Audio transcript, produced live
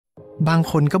บาง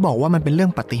คนก็บอกว่ามันเป็นเรื่อ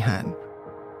งปาฏิหาริย์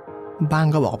บาง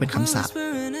ก็บอกว่าเป็นคำสาป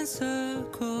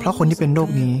เพราะคนที่เป็นโรค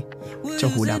นี้จะ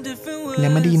หูดับและ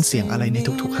ไม่ได้ยินเสียงอะไรใน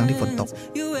ทุกๆครั้งที่ฝนตก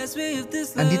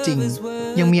อันที่จริง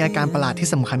ยังมีอาการประหลาดที่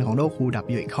สำคัญของโรคหูดับ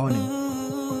อยู่อีกข้อหนึ่ง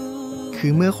คื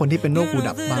อเมื่อคนที่เป็นโรคหู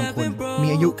ดับบางคนมี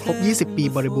อายุครบ20 ปี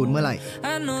บริบูรณ์เมื่อไหร่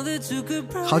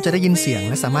เขาจะได้ยินเสียง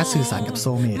และสามารถสื่อสารกับโซ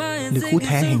ลเมตหรือคู่แ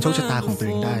ท้แห่งโชคชะตาของตัวเ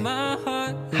องได้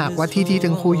หากว่าที่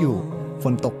ทั้งคู่อยู่ฝ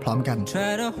นตกพร้อมกัน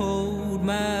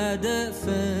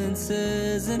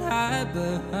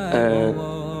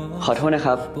ขอโทษนะค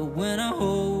รับ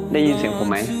ได้ยินเสียงผม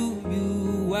ไหม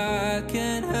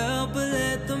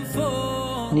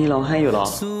นี่ร้องไห้อยู่หรอ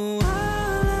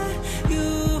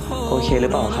โอเคหรือ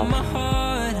เปล่าครับ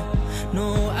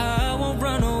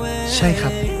ใช่ครั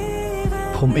บ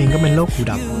ผมเองก็เป็นโรคหู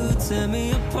ดับ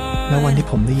และวันที่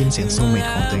ผมได้ยินเสียงโซลเมต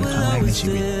ของตัวเองครั้งแรกในชี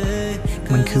วิต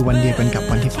มันคือวันเดียวกันกับ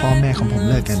วันที่พ่อแม่ของผม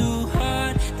เลิกกัน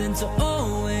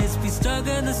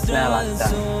น่ารักจั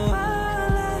ง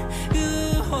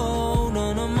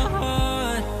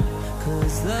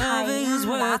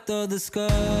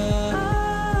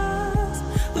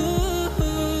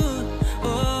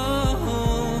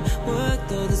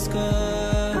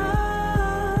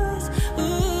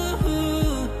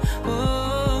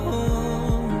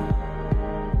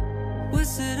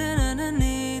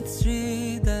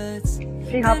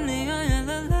พี่ครับ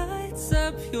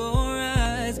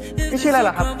พี่ชื่ออะไรเหร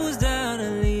อครับ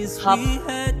ครับ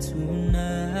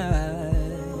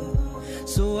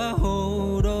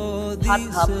พัด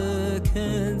ครับ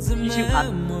พี่ชื่อพัด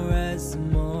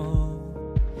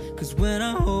When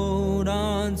I hold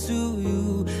on to you,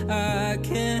 I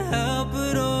can't help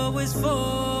but always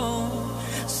fall.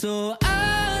 So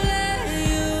I'll let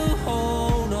you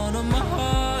hold on to my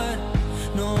heart.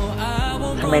 No, I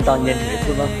won't. ทำไมตอนเย็นถึง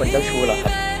พูดว่าคนเจ้าชู้เหรอครั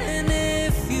บ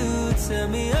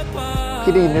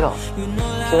พี่ได้ยินด้วยหรอ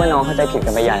คิดว่าน้องเข้าใจผิด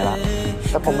กันไปใหญ่ละ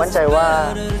แต่ผมมั่นใจว่า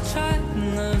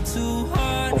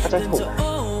ผมเข้าใจถูก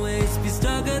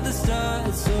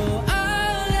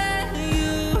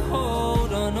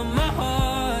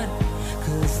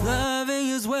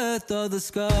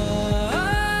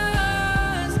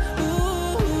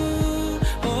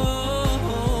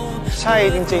ใช่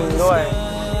จริงๆด้วย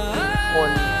ค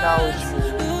นเจ้าชู้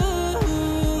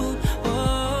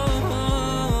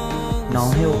น้อง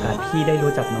ให้โอกาสพี่ได้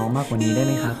รู้จักน้องมากกว่านี้ได้ไ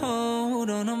หมครับ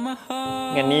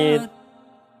งั้นนี่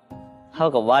เท่า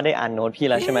กับว่าได้อ่านโน้ตพี่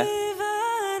แล้วใช่ไหม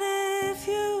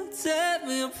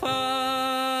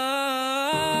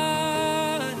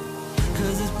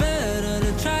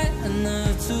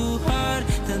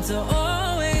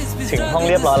ถึงห้อง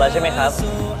เรียบร้อยแล้วใช่ไหมครับ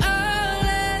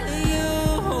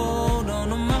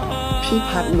พี่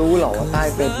พัดรู้เหรอว่าใต้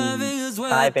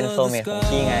เป็นโซลเมตของ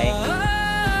พี่ไง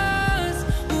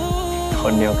ค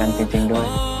นเดียวกันจริงๆด้วย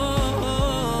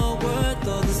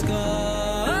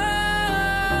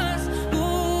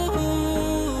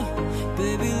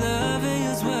Baby, loving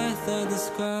is worth all the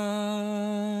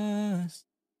scars.